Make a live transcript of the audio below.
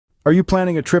Are you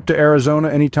planning a trip to Arizona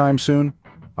anytime soon?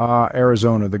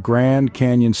 Arizona, the Grand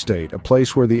Canyon State, a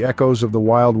place where the echoes of the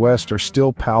Wild West are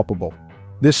still palpable.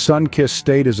 This sun-kissed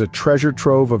state is a treasure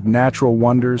trove of natural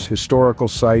wonders, historical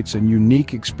sites, and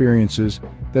unique experiences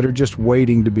that are just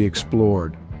waiting to be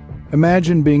explored.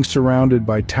 Imagine being surrounded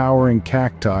by towering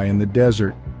cacti in the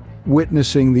desert,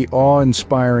 witnessing the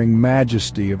awe-inspiring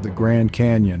majesty of the Grand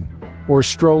Canyon, or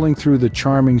strolling through the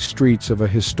charming streets of a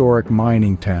historic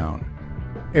mining town.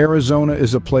 Arizona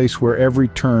is a place where every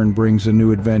turn brings a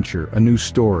new adventure, a new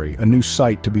story, a new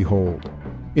sight to behold.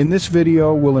 In this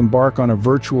video, we'll embark on a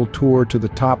virtual tour to the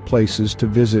top places to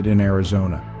visit in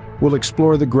Arizona. We'll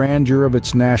explore the grandeur of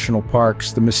its national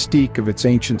parks, the mystique of its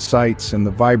ancient sites, and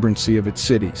the vibrancy of its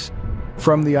cities.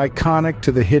 From the iconic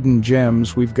to the hidden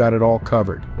gems, we've got it all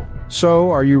covered. So,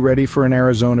 are you ready for an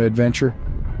Arizona adventure?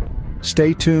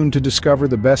 Stay tuned to discover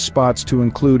the best spots to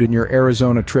include in your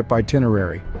Arizona trip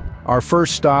itinerary. Our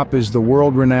first stop is the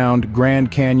world-renowned Grand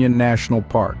Canyon National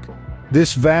Park.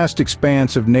 This vast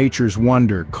expanse of nature's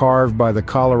wonder, carved by the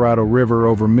Colorado River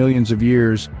over millions of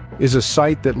years, is a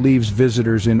sight that leaves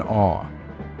visitors in awe.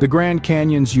 The Grand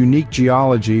Canyon's unique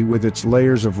geology, with its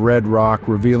layers of red rock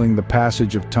revealing the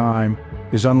passage of time,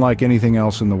 is unlike anything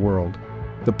else in the world.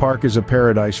 The park is a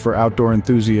paradise for outdoor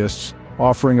enthusiasts,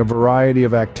 offering a variety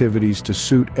of activities to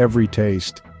suit every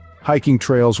taste. Hiking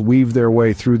trails weave their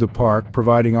way through the park,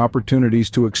 providing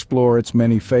opportunities to explore its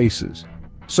many faces.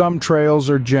 Some trails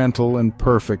are gentle and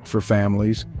perfect for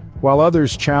families, while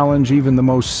others challenge even the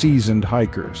most seasoned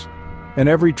hikers. And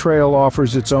every trail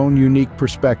offers its own unique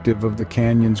perspective of the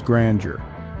canyon's grandeur.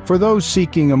 For those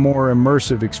seeking a more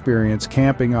immersive experience,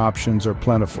 camping options are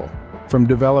plentiful. From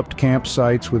developed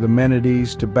campsites with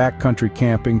amenities to backcountry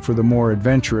camping for the more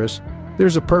adventurous,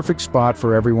 there's a perfect spot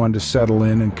for everyone to settle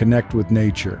in and connect with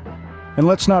nature. And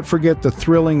let's not forget the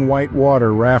thrilling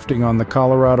whitewater rafting on the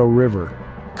Colorado River.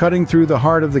 Cutting through the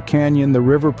heart of the canyon, the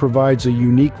river provides a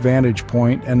unique vantage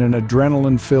point and an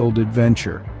adrenaline-filled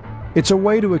adventure. It's a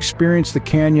way to experience the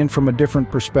canyon from a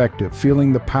different perspective,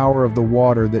 feeling the power of the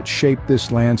water that shaped this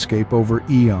landscape over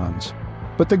eons.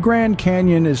 But the Grand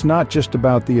Canyon is not just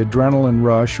about the adrenaline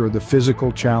rush or the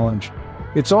physical challenge.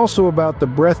 It's also about the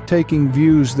breathtaking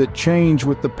views that change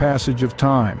with the passage of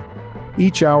time.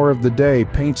 Each hour of the day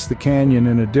paints the canyon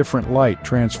in a different light,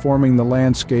 transforming the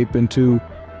landscape into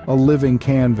a living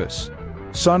canvas.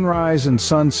 Sunrise and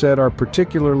sunset are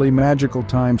particularly magical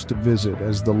times to visit,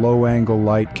 as the low-angle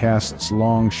light casts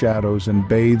long shadows and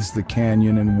bathes the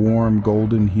canyon in warm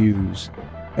golden hues.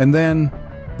 And then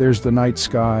there's the night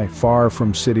sky, far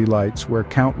from city lights, where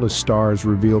countless stars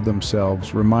reveal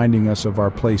themselves, reminding us of our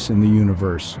place in the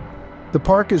universe. The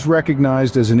park is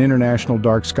recognized as an international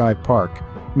dark sky park,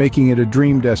 making it a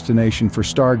dream destination for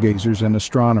stargazers and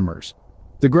astronomers.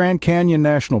 The Grand Canyon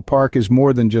National Park is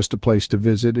more than just a place to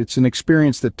visit, it's an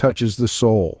experience that touches the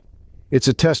soul. It's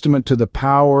a testament to the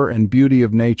power and beauty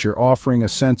of nature, offering a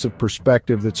sense of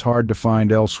perspective that's hard to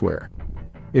find elsewhere.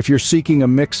 If you're seeking a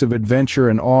mix of adventure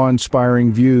and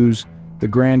awe-inspiring views, the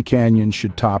Grand Canyon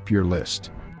should top your list.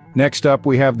 Next up,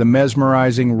 we have the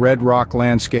mesmerizing red rock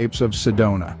landscapes of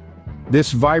Sedona.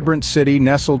 This vibrant city,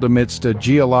 nestled amidst a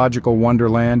geological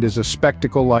wonderland, is a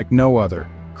spectacle like no other,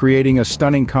 creating a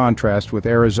stunning contrast with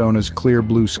Arizona's clear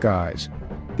blue skies.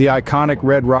 The iconic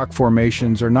red rock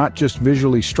formations are not just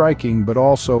visually striking, but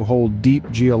also hold deep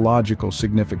geological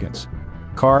significance.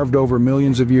 Carved over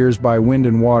millions of years by wind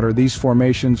and water, these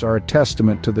formations are a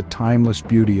testament to the timeless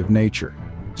beauty of nature.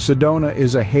 Sedona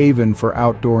is a haven for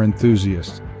outdoor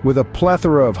enthusiasts. With a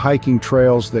plethora of hiking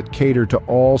trails that cater to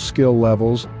all skill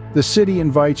levels, the city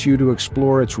invites you to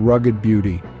explore its rugged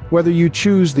beauty. Whether you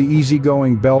choose the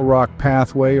easygoing Bell Rock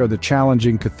pathway or the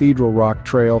challenging Cathedral Rock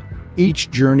Trail,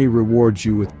 each journey rewards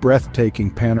you with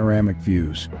breathtaking panoramic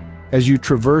views. As you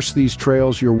traverse these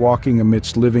trails, you're walking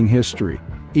amidst living history,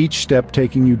 each step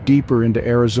taking you deeper into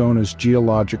Arizona's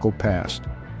geological past.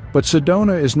 But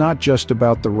Sedona is not just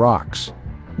about the rocks.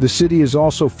 The city is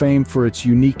also famed for its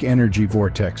unique energy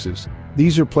vortexes.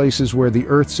 These are places where the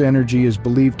Earth's energy is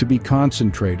believed to be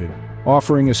concentrated,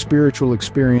 offering a spiritual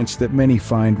experience that many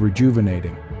find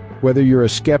rejuvenating. Whether you're a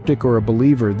skeptic or a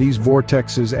believer, these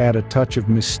vortexes add a touch of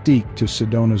mystique to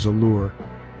Sedona's allure.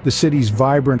 The city's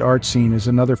vibrant art scene is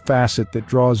another facet that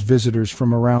draws visitors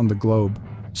from around the globe.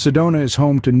 Sedona is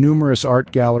home to numerous art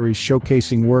galleries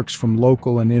showcasing works from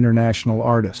local and international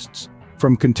artists.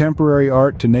 From contemporary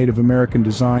art to Native American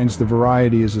designs, the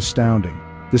variety is astounding.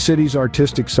 The city's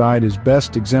artistic side is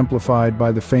best exemplified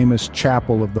by the famous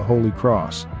Chapel of the Holy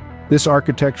Cross. This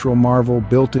architectural marvel,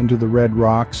 built into the red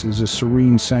rocks, is a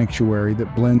serene sanctuary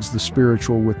that blends the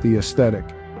spiritual with the aesthetic.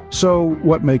 So,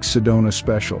 what makes Sedona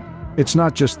special? It's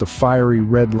not just the fiery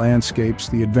red landscapes,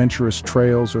 the adventurous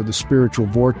trails, or the spiritual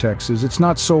vortexes. It's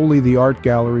not solely the art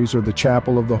galleries or the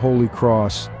Chapel of the Holy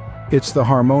Cross. It's the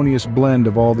harmonious blend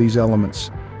of all these elements.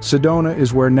 Sedona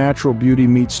is where natural beauty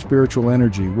meets spiritual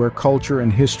energy, where culture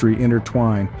and history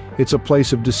intertwine. It's a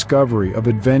place of discovery, of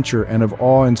adventure, and of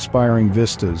awe-inspiring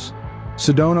vistas.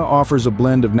 Sedona offers a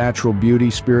blend of natural beauty,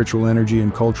 spiritual energy,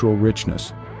 and cultural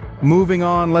richness. Moving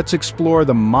on, let's explore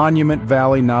the Monument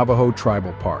Valley Navajo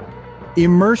Tribal Park.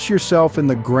 Immerse yourself in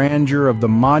the grandeur of the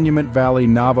Monument Valley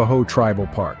Navajo Tribal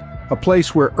Park, a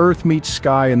place where earth meets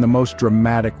sky in the most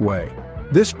dramatic way.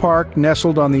 This park,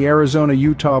 nestled on the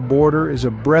Arizona-Utah border, is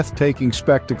a breathtaking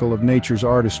spectacle of nature's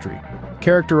artistry,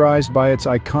 characterized by its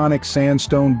iconic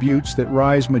sandstone buttes that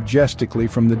rise majestically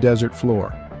from the desert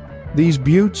floor. These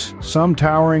buttes, some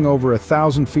towering over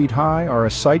 1,000 feet high, are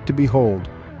a sight to behold,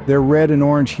 their red and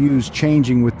orange hues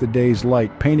changing with the day's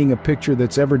light, painting a picture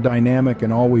that's ever dynamic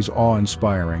and always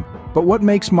awe-inspiring. But what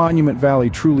makes Monument Valley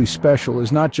truly special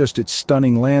is not just its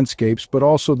stunning landscapes, but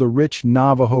also the rich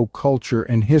Navajo culture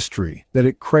and history that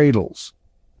it cradles.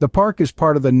 The park is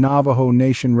part of the Navajo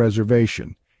Nation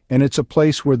Reservation, and it's a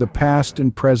place where the past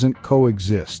and present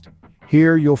coexist.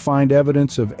 Here you'll find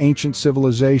evidence of ancient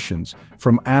civilizations,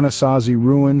 from Anasazi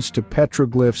ruins to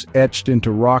petroglyphs etched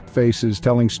into rock faces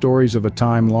telling stories of a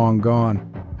time long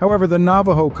gone. However, the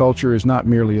Navajo culture is not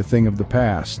merely a thing of the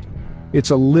past. It's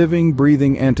a living,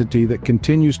 breathing entity that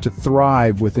continues to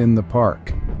thrive within the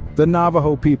park. The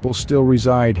Navajo people still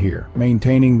reside here,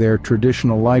 maintaining their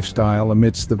traditional lifestyle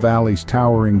amidst the valley's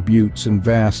towering buttes and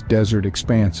vast desert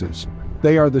expanses.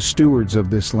 They are the stewards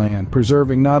of this land,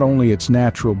 preserving not only its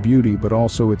natural beauty but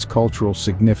also its cultural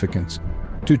significance.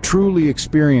 To truly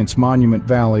experience Monument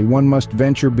Valley, one must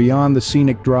venture beyond the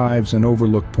scenic drives and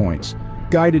overlook points.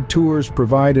 Guided tours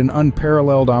provide an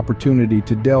unparalleled opportunity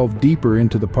to delve deeper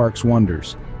into the park's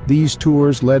wonders. These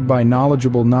tours, led by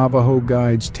knowledgeable Navajo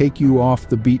guides, take you off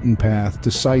the beaten path to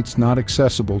sites not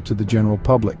accessible to the general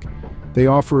public. They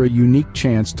offer a unique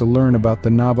chance to learn about the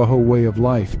Navajo way of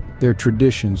life, their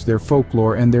traditions, their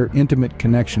folklore, and their intimate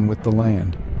connection with the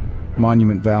land.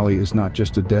 Monument Valley is not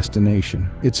just a destination.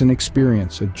 It's an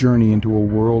experience, a journey into a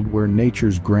world where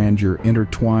nature's grandeur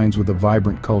intertwines with a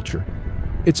vibrant culture.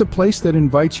 It's a place that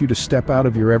invites you to step out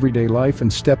of your everyday life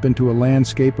and step into a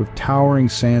landscape of towering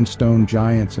sandstone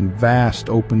giants and vast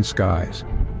open skies.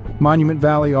 Monument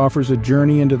Valley offers a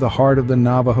journey into the heart of the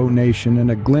Navajo Nation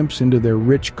and a glimpse into their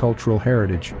rich cultural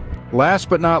heritage. Last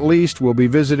but not least, we'll be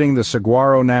visiting the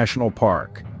Saguaro National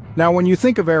Park. Now, when you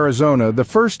think of Arizona, the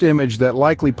first image that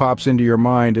likely pops into your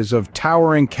mind is of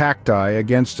towering cacti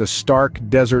against a stark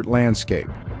desert landscape.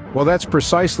 Well, that's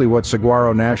precisely what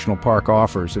Saguaro National Park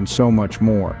offers, and so much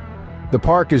more. The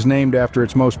park is named after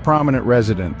its most prominent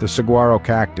resident, the saguaro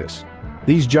cactus.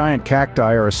 These giant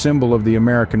cacti are a symbol of the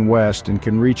American West and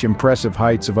can reach impressive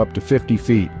heights of up to 50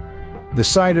 feet. The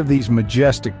sight of these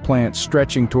majestic plants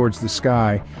stretching towards the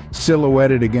sky,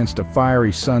 silhouetted against a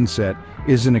fiery sunset,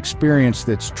 is an experience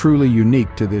that's truly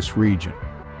unique to this region.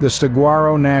 The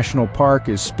Saguaro National Park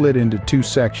is split into two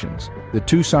sections, the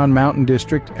Tucson Mountain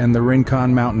District and the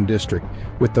Rincon Mountain District,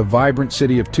 with the vibrant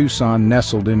city of Tucson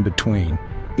nestled in between.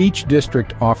 Each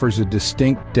district offers a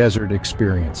distinct desert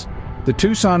experience. The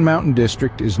Tucson Mountain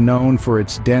District is known for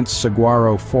its dense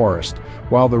saguaro forest,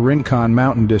 while the Rincon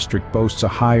Mountain District boasts a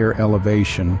higher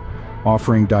elevation,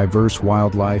 offering diverse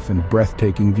wildlife and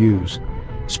breathtaking views.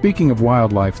 Speaking of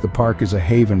wildlife, the park is a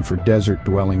haven for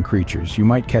desert-dwelling creatures. You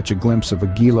might catch a glimpse of a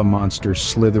Gila monster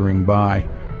slithering by,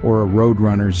 or a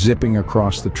roadrunner zipping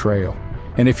across the trail.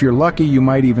 And if you're lucky, you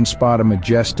might even spot a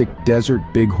majestic desert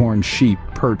bighorn sheep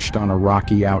perched on a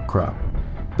rocky outcrop.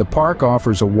 The park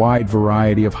offers a wide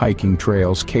variety of hiking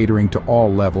trails catering to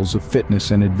all levels of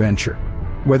fitness and adventure.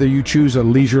 Whether you choose a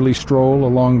leisurely stroll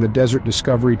along the Desert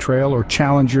Discovery Trail or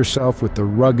challenge yourself with the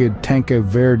rugged Tanque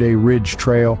Verde Ridge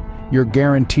Trail, you're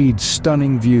guaranteed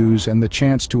stunning views and the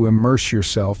chance to immerse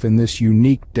yourself in this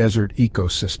unique desert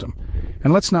ecosystem.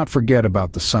 And let's not forget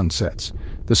about the sunsets.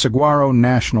 The Saguaro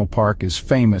National Park is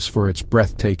famous for its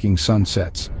breathtaking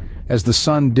sunsets. As the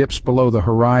sun dips below the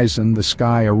horizon, the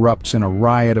sky erupts in a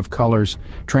riot of colors,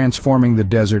 transforming the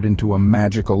desert into a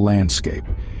magical landscape.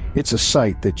 It's a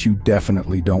sight that you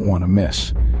definitely don't want to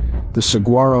miss. The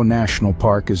Saguaro National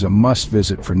Park is a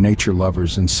must-visit for nature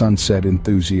lovers and sunset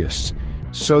enthusiasts.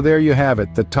 So there you have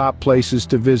it, the top places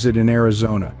to visit in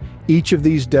Arizona. Each of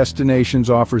these destinations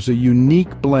offers a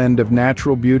unique blend of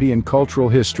natural beauty and cultural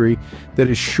history that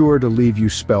is sure to leave you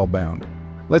spellbound.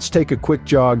 Let's take a quick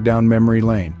jog down memory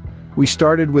lane. We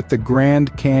started with the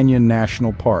Grand Canyon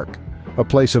National Park, a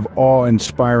place of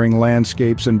awe-inspiring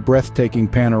landscapes and breathtaking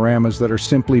panoramas that are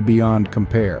simply beyond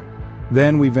compare.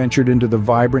 Then we ventured into the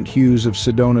vibrant hues of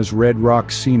Sedona's red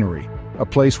rock scenery, a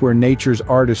place where nature's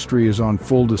artistry is on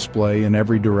full display in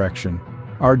every direction.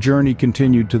 Our journey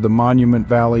continued to the Monument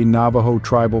Valley Navajo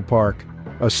Tribal Park,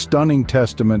 a stunning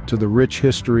testament to the rich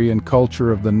history and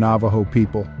culture of the Navajo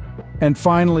people. And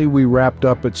finally, we wrapped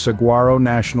up at Saguaro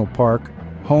National Park,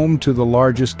 home to the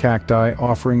largest cacti,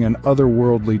 offering an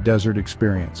otherworldly desert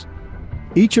experience.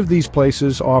 Each of these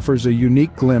places offers a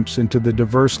unique glimpse into the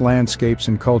diverse landscapes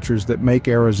and cultures that make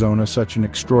Arizona such an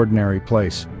extraordinary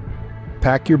place.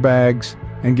 Pack your bags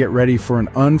and get ready for an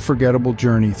unforgettable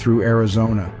journey through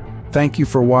Arizona. Thank you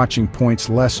for watching Points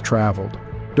Less Traveled.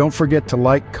 Don't forget to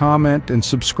like, comment, and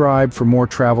subscribe for more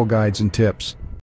travel guides and tips.